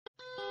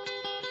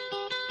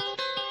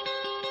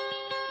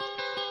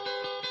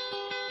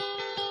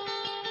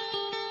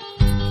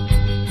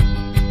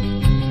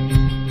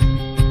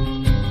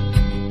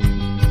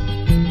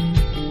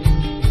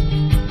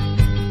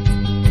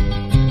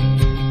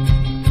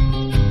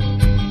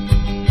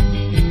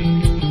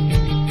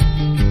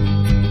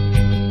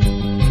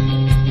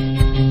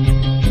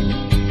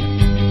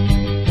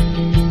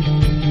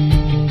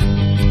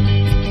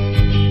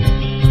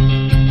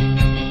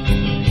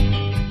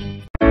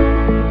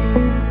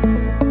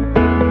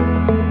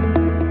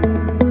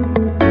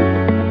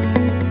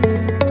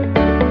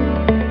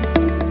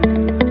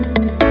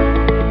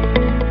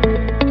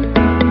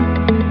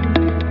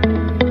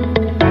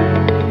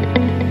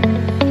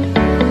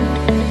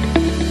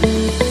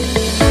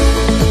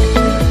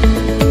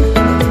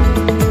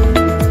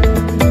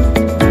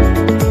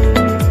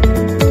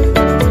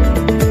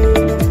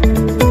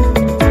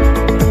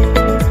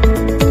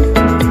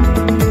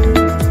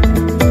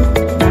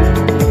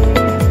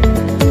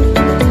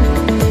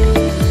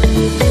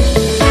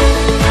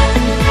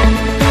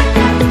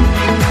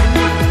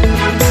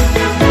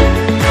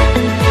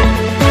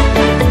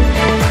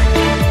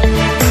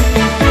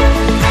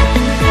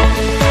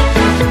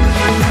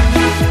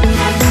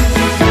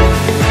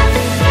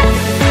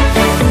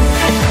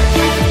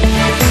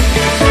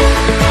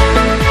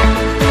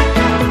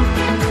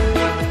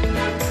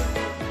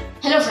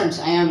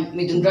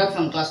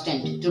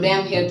Today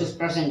I'm here to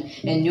present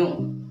a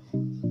new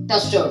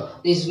tester.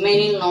 This is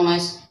mainly known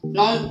as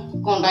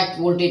non-contact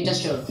voltage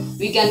tester.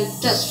 We can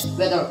test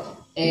whether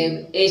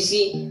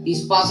AC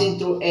is passing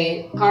through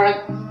a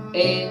current,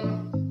 a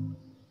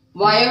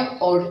wire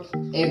or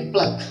a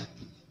plug.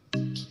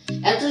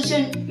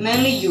 Electricians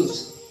mainly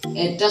use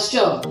a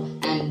tester,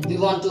 and we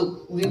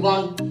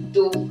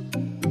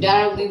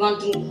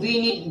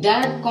need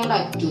direct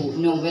contact to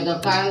know whether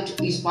current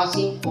is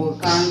passing or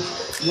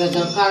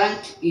whether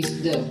current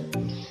is there.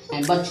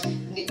 But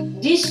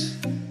this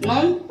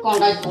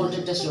non-contact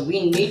voltage tester,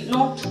 we need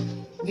not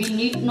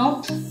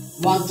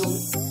want to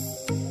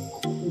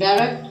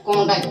direct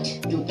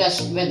contact to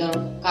test whether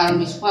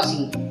current is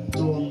passing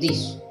through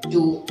this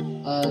to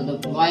the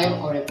wire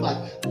or a plug.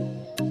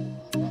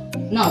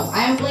 Now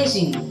I am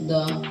placing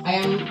the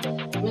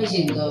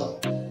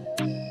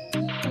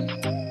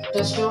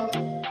tester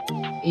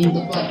in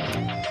the plug.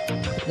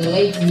 The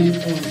light will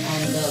on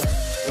and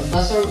the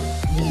buzzer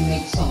will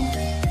make sound.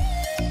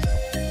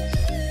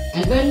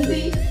 And when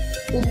we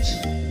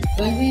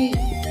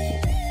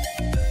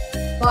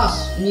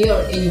pass near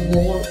any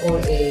wall or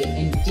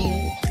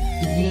anything,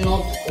 it will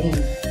not on.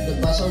 The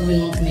buzzer will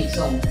not make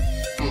sound.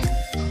 And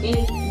in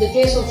the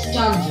case of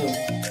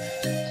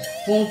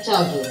phone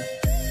charger,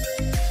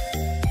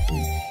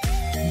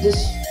 the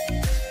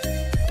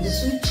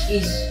switch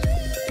is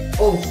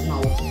off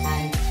now,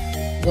 and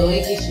the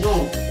light is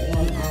not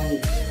on, and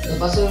the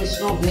buzzer is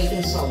not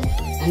making sound.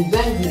 And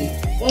when we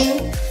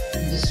on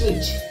the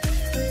switch,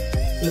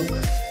 look,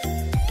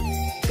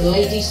 the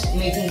light is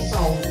making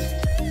sound,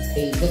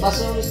 the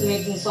buzzer is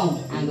making sound,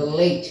 and the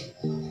light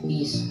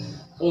is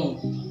on,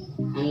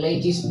 and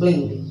light is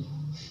blinking.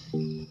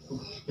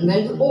 And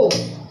when we off,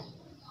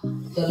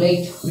 the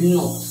light will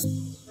not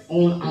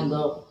on, and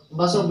the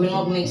buzzer will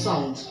not make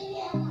sound.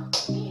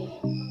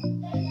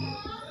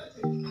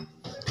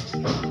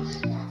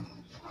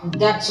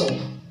 That's all.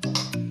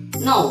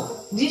 Now,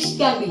 this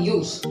can be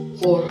used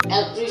for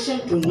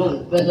electrician to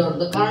know whether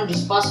the current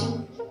is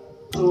passing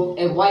through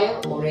a wire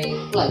or a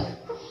plug,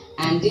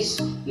 and this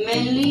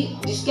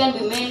can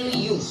be mainly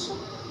used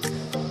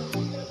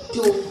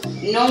to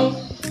know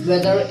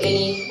whether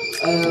any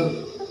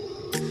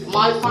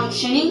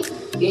malfunctioning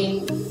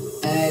in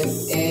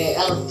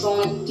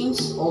electronic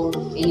things or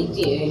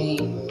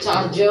any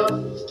charger,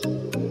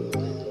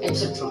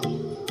 etc.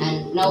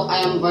 And now I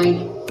am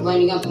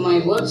winding up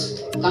my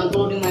words,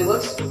 concluding my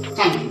words.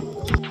 Thank you.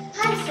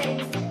 Hi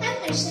friends, I'm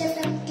Ashna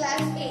from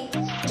class 8.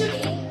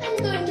 Today I'm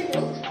going to do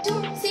 2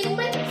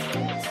 simple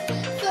experiments.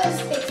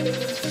 First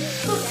experiment.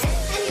 For that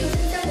I'm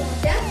using the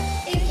water,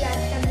 a glass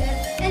tumbler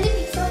and a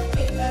piece of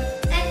paper,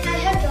 and I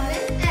have drawn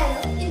an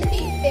arrow in the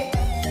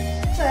paper.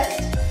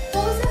 First,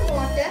 pour some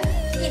water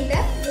in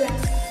the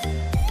glass.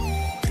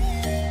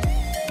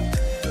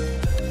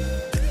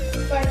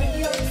 What did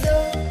you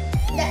observe?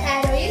 The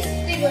arrow is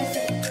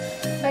reversing.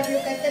 But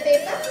look at the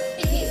paper,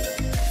 it is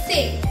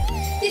same.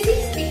 This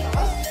is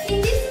because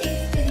in this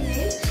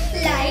experiment,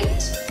 light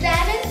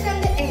travels from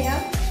the air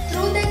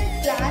through the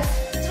glass,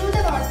 through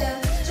the water,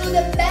 through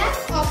the back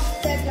of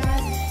the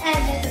glass,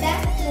 and then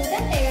back through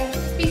the air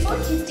before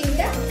hitting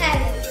the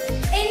arrow.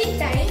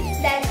 Anytime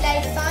that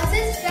light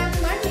passes from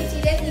one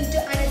material into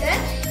another,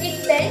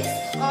 it bends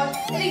or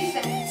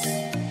refracts.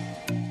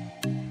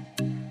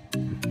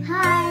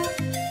 Hi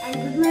and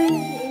good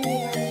morning to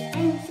everyone.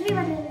 I'm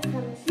Srivadan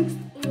from 6th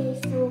A.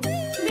 So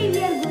today we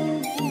are going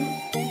to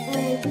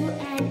do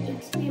an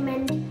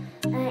experiment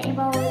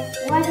about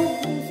water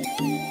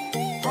density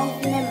of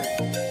lemon.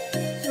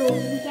 So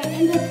we can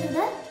enter to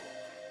the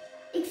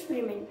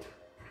experiment.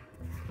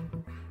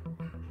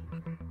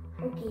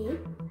 Okay,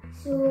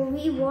 so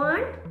we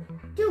want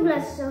 2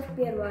 glasses of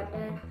pure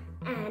water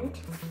and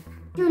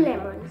 2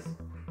 lemons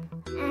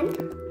and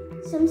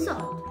some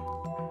salt.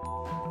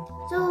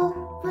 So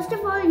first of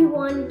all, you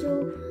want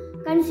to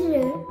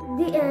consider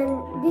these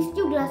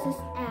 2 glasses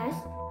as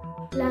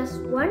glass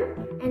 1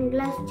 and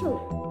glass 2.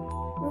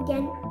 We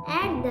can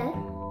add the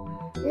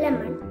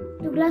lemon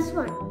to glass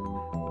 1.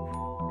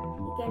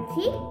 You can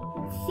see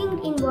it's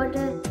sinked in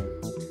water,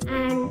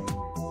 and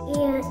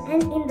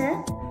in the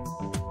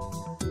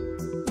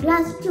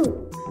glass 2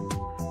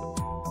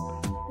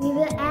 we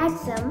will add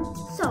some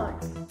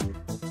salt.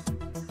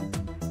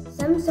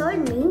 Some salt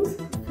means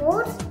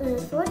 4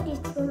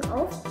 teaspoons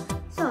of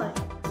salt.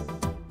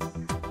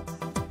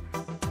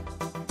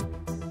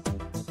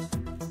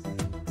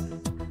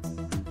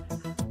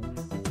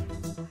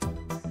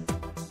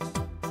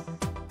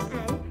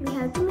 And we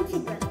have to mix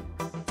it well.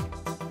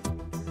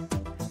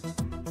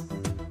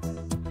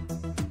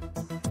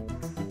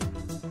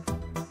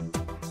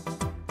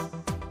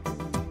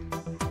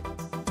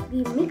 We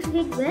mixed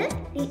it well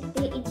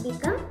till it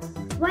becomes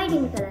white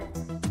in color,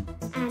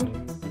 and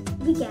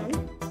we can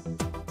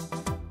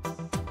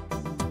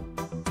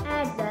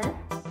add the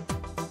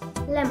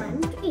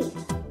lemon to it.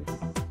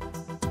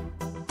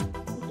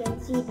 You can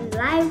see the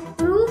live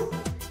proof.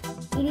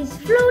 It is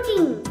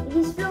floating.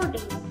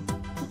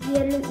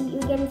 Here you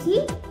can see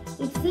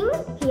it sink.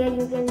 Here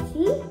you can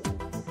see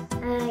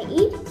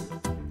it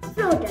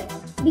floated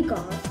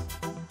because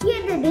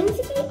Here the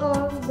density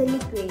of the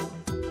liquid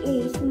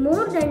is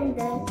more than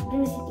the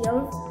density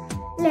of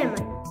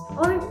lemon.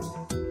 On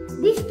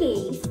this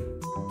case,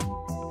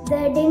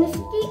 the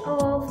density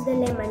of the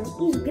lemon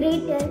is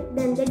greater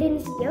than the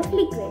density of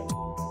liquid.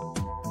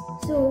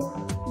 So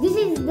this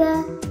is the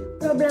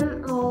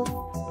problem of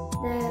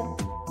the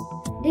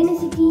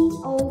density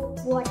of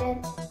water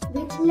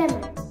with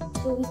lemon.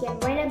 So we can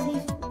wind up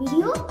this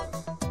video.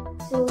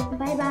 So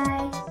bye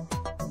bye.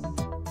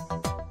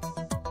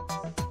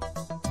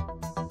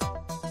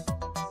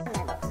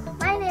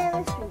 My name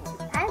is Srini.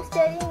 I am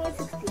studying in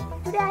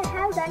 6th. Today I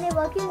have done a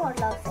working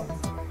model of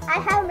Zest. I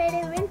have made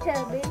a wind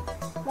turbine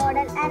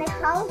model and a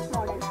house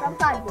model from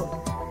cardboard.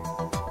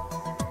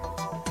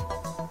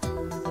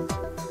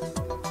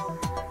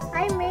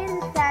 I made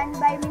this fan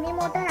by mini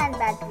motor and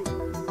battery.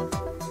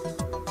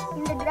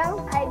 In the ground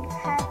I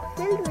have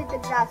filled with the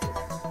grasses.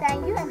 Thank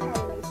you and have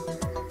a nice day.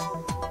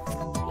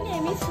 My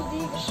name is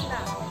Sudhi Krishna.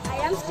 I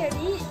am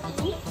studying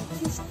in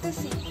 6th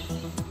C.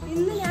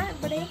 ഇന്ന് ഞാൻ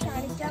ഇവിടെ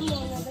കാണിക്കാൻ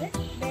പോകുന്നത്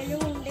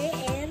ബലൂണിന്റെ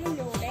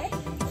എയറിലൂടെ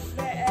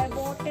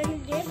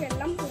ബോട്ടിലിന്റെ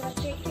വെള്ളം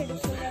പുറത്തേക്ക്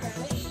എടുക്കുന്നതാണ്.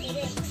 ഒരു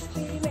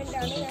experiment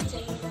ആണ് ഞാൻ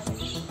ചെയ്യുന്നത്.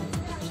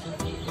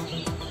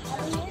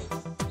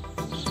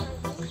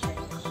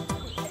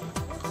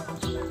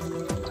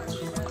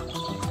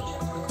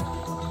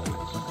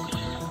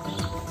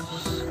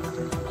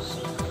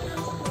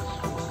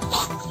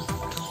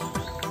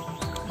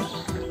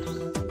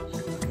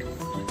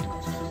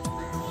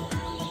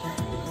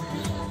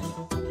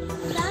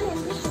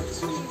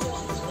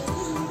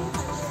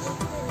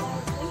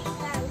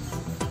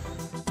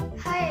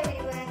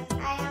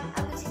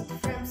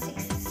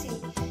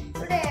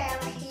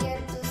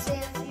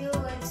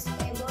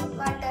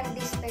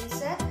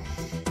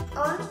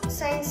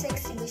 Science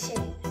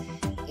exhibition.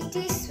 It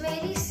is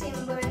very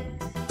simple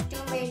to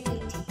make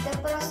it. The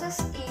process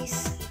is,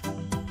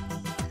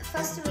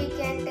 first we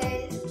can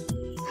tell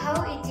how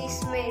it is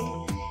made.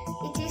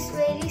 It is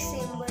very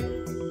simple.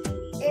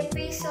 A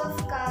piece of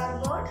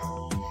cardboard,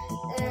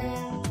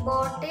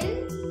 bottle,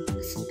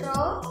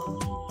 straw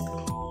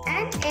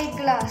and a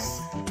glass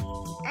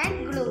and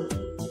glue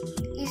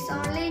is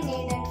only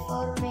needed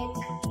for make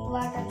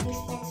water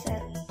dispenser.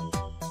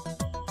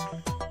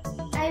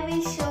 I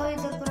will show you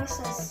the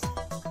process.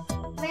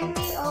 When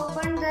we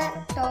open the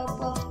top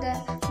of the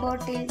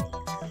bottle,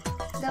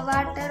 the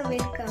water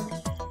will come.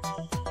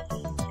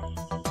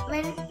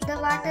 When the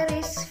water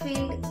is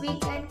filled, we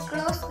can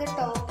close the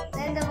top.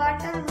 Then the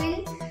water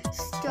will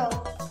stop.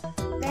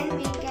 Then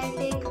we can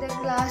take the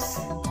glass.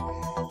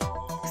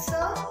 So,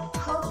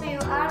 hope you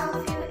all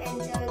of you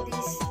enjoy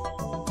this.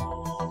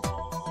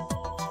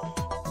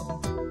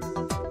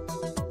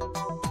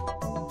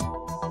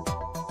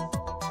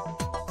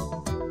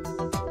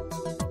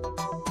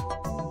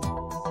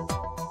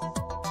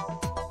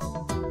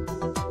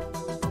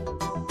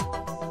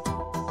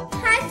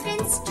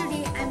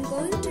 Today I'm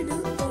going to do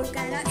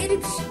volcano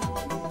eruption.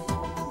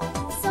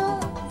 So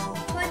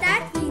for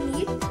that we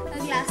need a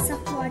glass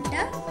of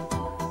water,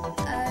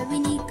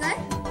 vinegar,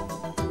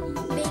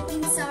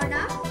 baking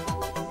soda,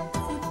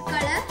 food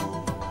color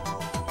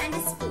and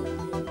a spoon.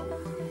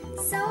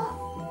 So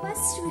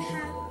first we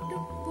have to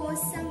pour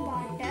some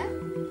water.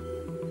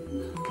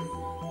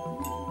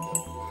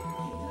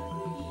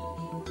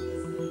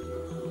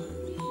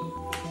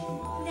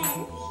 Then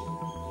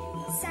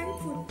some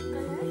food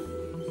color.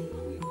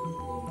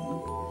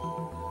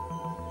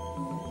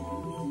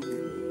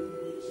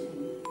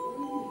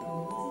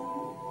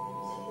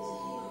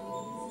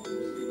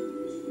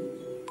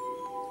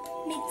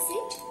 Mix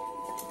it.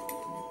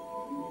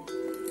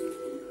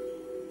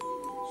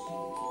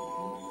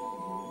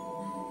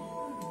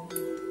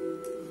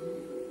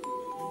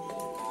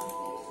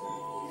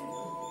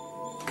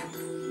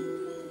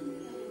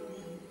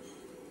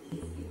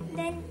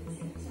 Then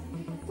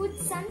put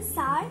some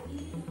salt.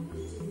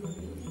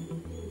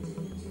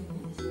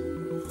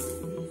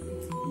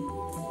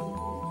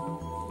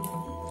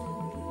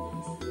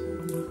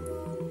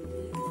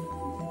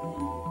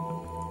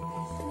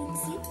 Mix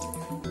it.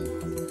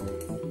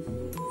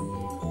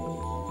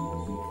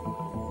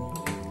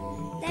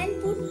 Then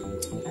put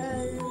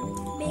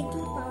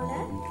baking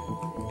powder.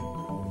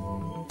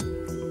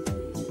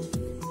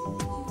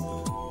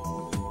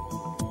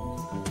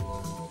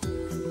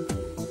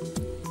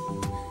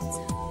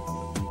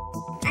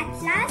 At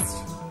last,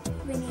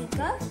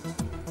 vinegar.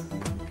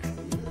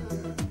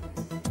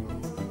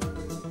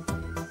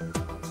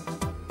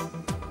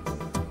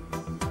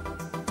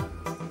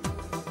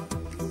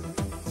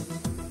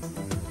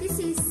 This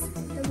is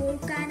the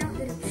volcano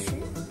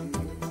eruption.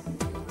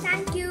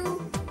 Thank you.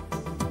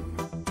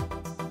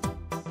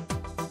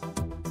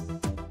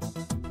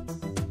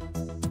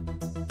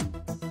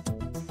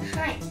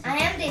 Hi, I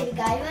am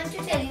Devika. I want to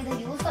tell you the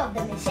use of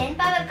the machine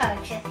power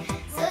collection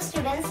so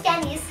students can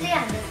easily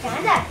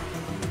understand that.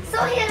 So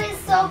here is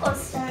so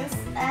questions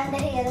and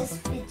here is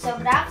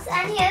pictographs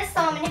and here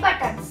so many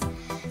buttons.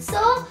 So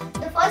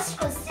the first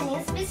question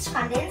is which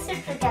contains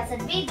citric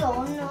acid. We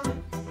don't know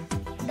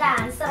the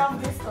answer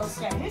of these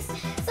questions.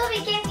 So we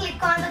can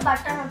click on the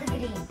button of the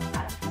green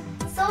color.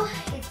 So So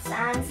its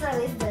answer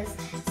is this.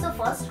 So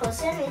first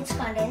question, which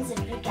contains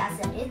citric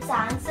acid? Its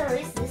answer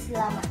is this,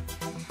 lemon.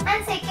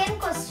 And second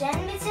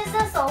question, which is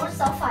the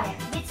source of iron?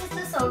 Which is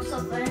the source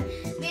of iron?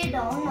 We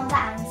don't know the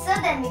answer,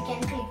 then we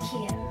can click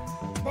here.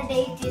 The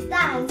date is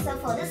the answer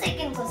for the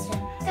second question.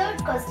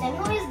 Third question,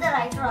 who is the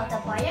writer of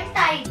the poem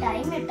Tie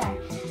Tie Me Tie?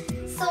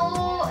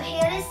 So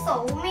here is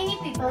so many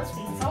people's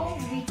face. So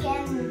we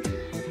can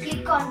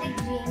click on the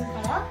green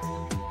color.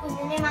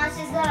 Kunjani Mas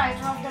is the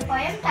writer of the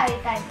poem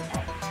Tie Tie Me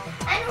Tie.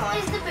 And who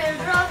is the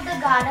builder of the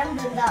garden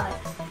Vrindavan?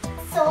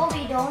 So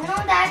we don't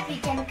know that, we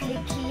can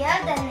click here.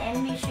 Then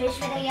N.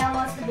 Vishweshwaraya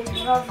was the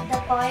builder of the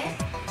poem,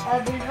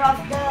 builder of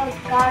the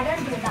garden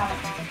Vrindavan.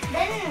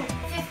 Then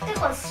fifth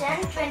question,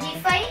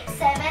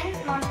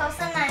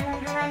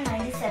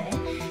 25/7/1997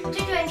 to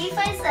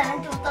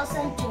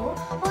 25/7/2002,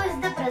 who is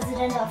the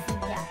president of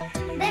India?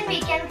 Then we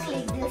can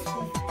click this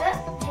fifth.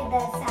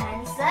 That's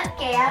answer.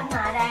 K.R.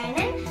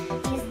 Narayanan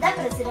is the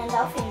president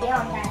of India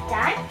on that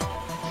time.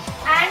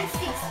 And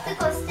sixth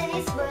question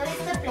is, where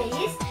is the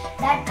place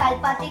that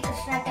Kalpati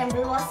Krishna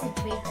temple was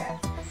situated?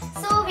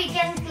 So we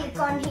can click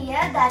on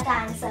here that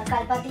answer.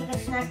 Kalpati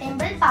Krishna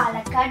temple,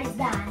 Palakkad is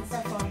the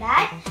answer for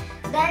that.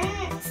 Then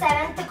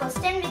seventh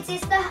question, which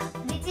is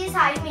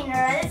high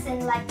minerals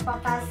in like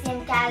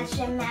potassium,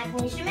 calcium,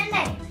 magnesium and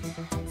iron.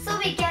 So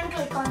we can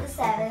click on the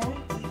seventh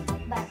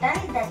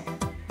button. Then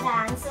the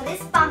answer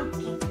is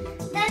pumpkin.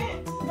 Then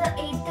the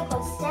eighth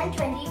question,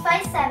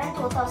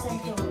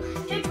 25/7/2002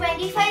 to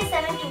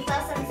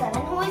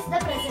 25/7/2007, who is the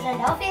president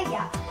of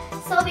India?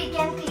 So we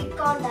can click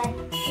on that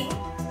thing.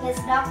 Yes,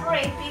 Dr.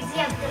 APJ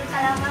Abdul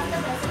Kalam was the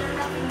president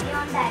of India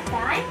on that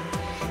time.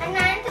 And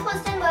ninth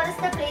question, where is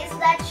the place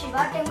that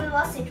Shiva temple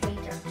was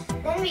situated?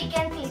 Then we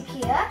can click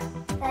here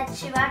that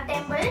Shiva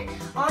temple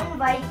on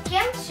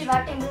Vaikyam, Shiva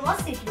temple was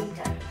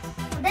situated.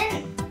 Then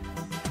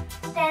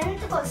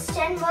 10th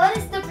question, where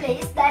is the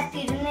place that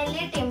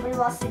Tirunelli temple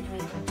was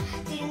situated?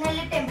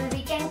 Tirunelli temple,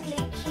 we can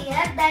click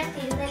here that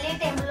Tirunelli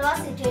temple was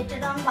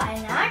situated on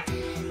Wayanad.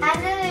 And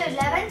the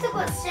 11th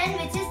question,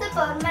 which is the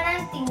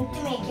permanent thing to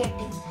make a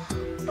tea?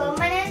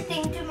 Permanent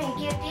thing to make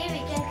a tea,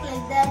 we can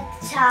click that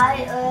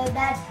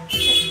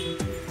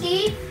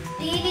tea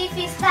leaf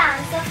is the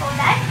answer for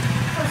that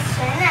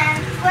question. And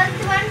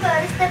 12th one,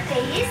 where is the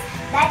place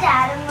that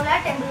Aranmula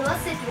temple was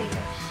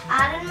situated?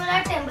 Aranmula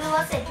temple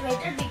was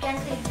situated, we can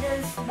click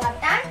this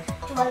button.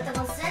 12th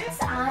questions,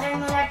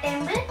 Aranmula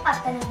temple,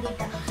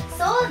 Pathanamthitta.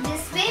 So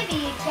this way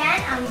we can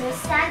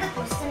understand the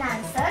question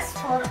answers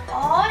for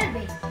all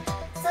way.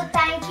 So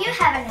thank you,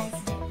 have a nice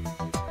day.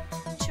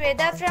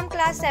 Shweta from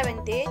class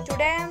 7th A.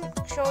 Today I am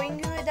showing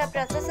you the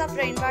process of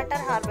rainwater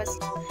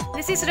harvesting.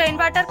 This is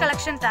rainwater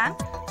collection tank.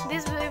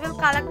 This we will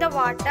collect the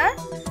water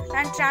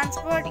and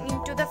transport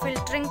into the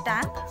filtering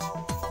tank.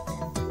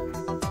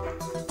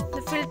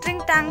 The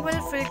filtering tank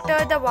will filter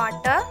the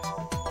water.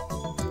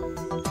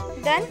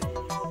 Then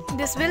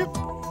this will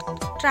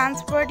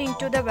transport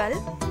into the well.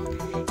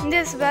 In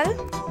this well,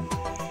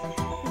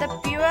 the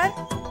pure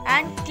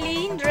and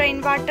clean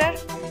rainwater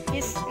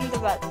is in the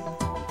well.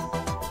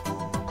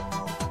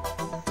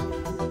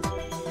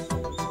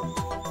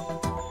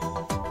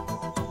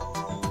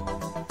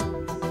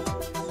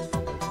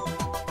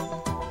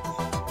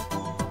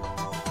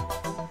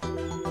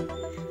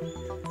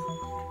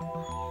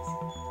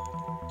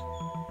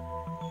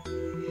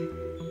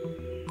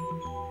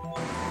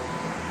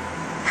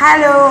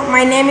 Hello,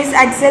 my name is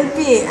Axel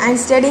P. I am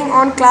studying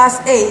on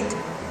class 8.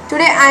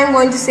 Today I am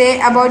going to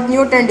say about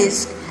Newton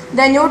disk.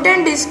 The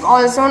Newton disk,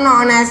 also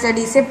known as the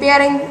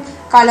disappearing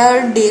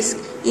colored disk,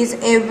 is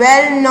a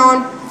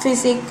well-known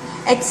physics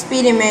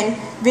experiment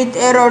with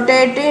a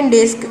rotating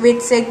disk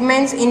with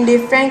segments in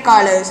different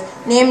colors,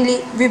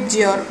 namely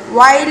VIBGYOR: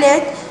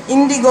 violet,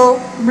 indigo,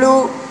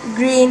 blue,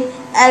 green,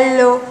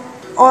 yellow,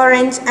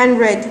 orange and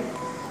red.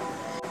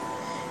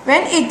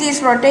 When it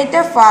is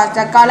rotated fast,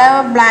 the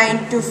color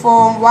blinds to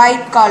form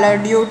white color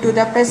due to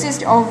the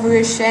presence of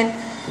version.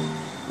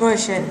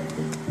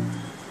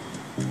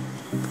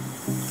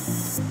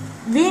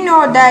 We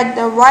know that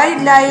the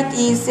white light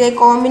is a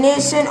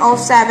combination of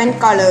 7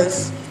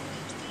 colors.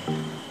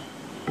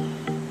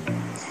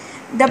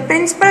 The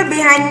principle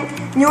behind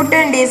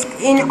Newton disk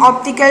in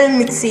optical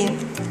mixing.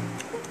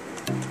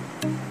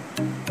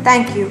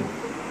 Thank you.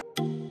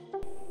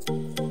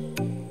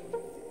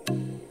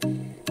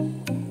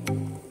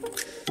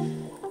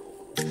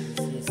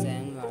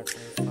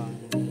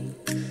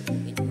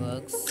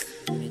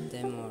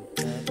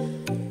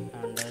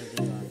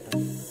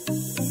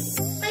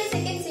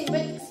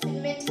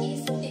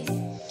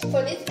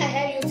 For this I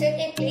have used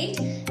a plate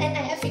and I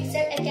have fixed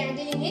a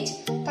candle in it,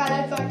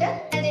 colored water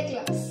and a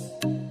glass.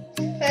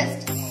 First,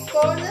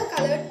 pour the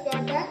colored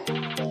water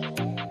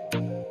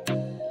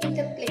in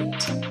the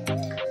plate.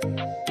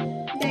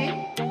 Then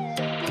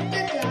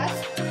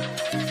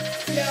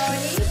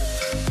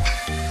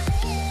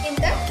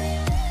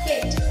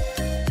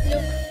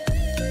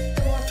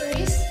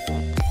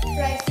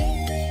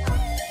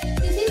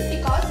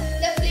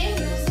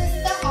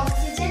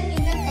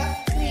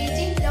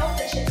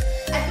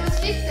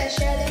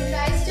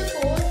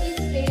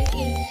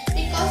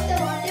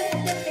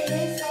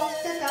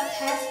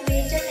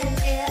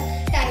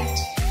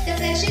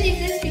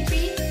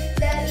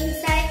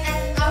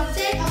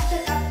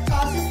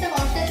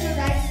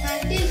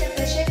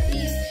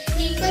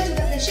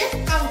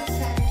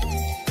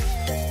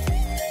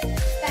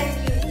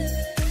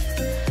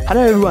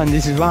Hello everyone,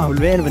 this is Rahul,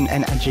 Vedvan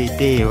and Ajay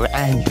Dev,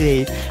 and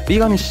today we're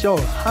going to show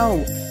how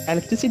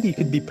electricity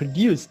could be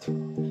produced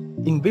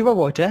in river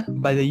water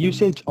by the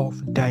usage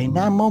of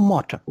dynamo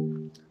motor.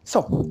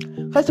 So,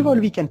 first of all,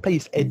 we can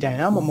place a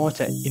dynamo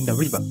motor in the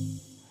river,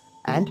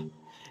 and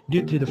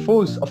due to the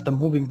force of the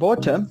moving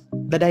water,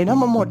 the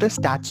dynamo motor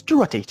starts to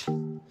rotate,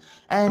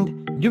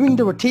 and during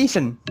the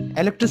rotation,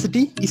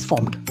 electricity is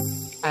formed,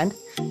 and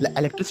the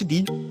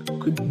electricity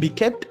could be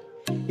kept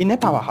in a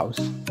powerhouse,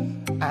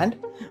 and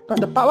from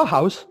the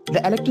powerhouse,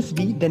 the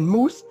electricity then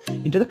moves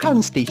into the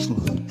current station,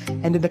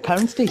 and in the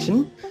current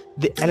station,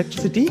 the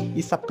electricity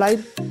is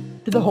supplied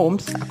to the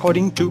homes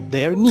according to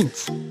their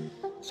needs.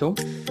 So,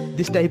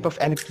 this type of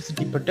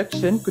electricity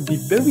production could be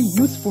very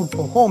useful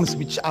for homes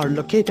which are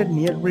located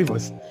near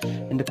rivers,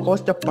 and the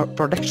cost of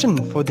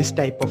production for this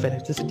type of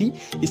electricity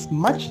is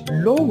much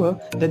lower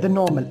than the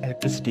normal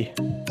electricity.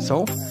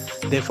 So,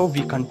 therefore,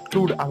 we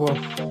conclude our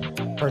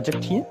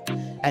project here,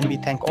 and we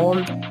thank all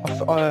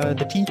of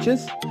the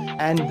teachers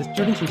and the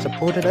students who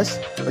supported us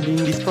for doing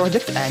this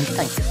project, and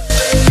thank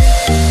you.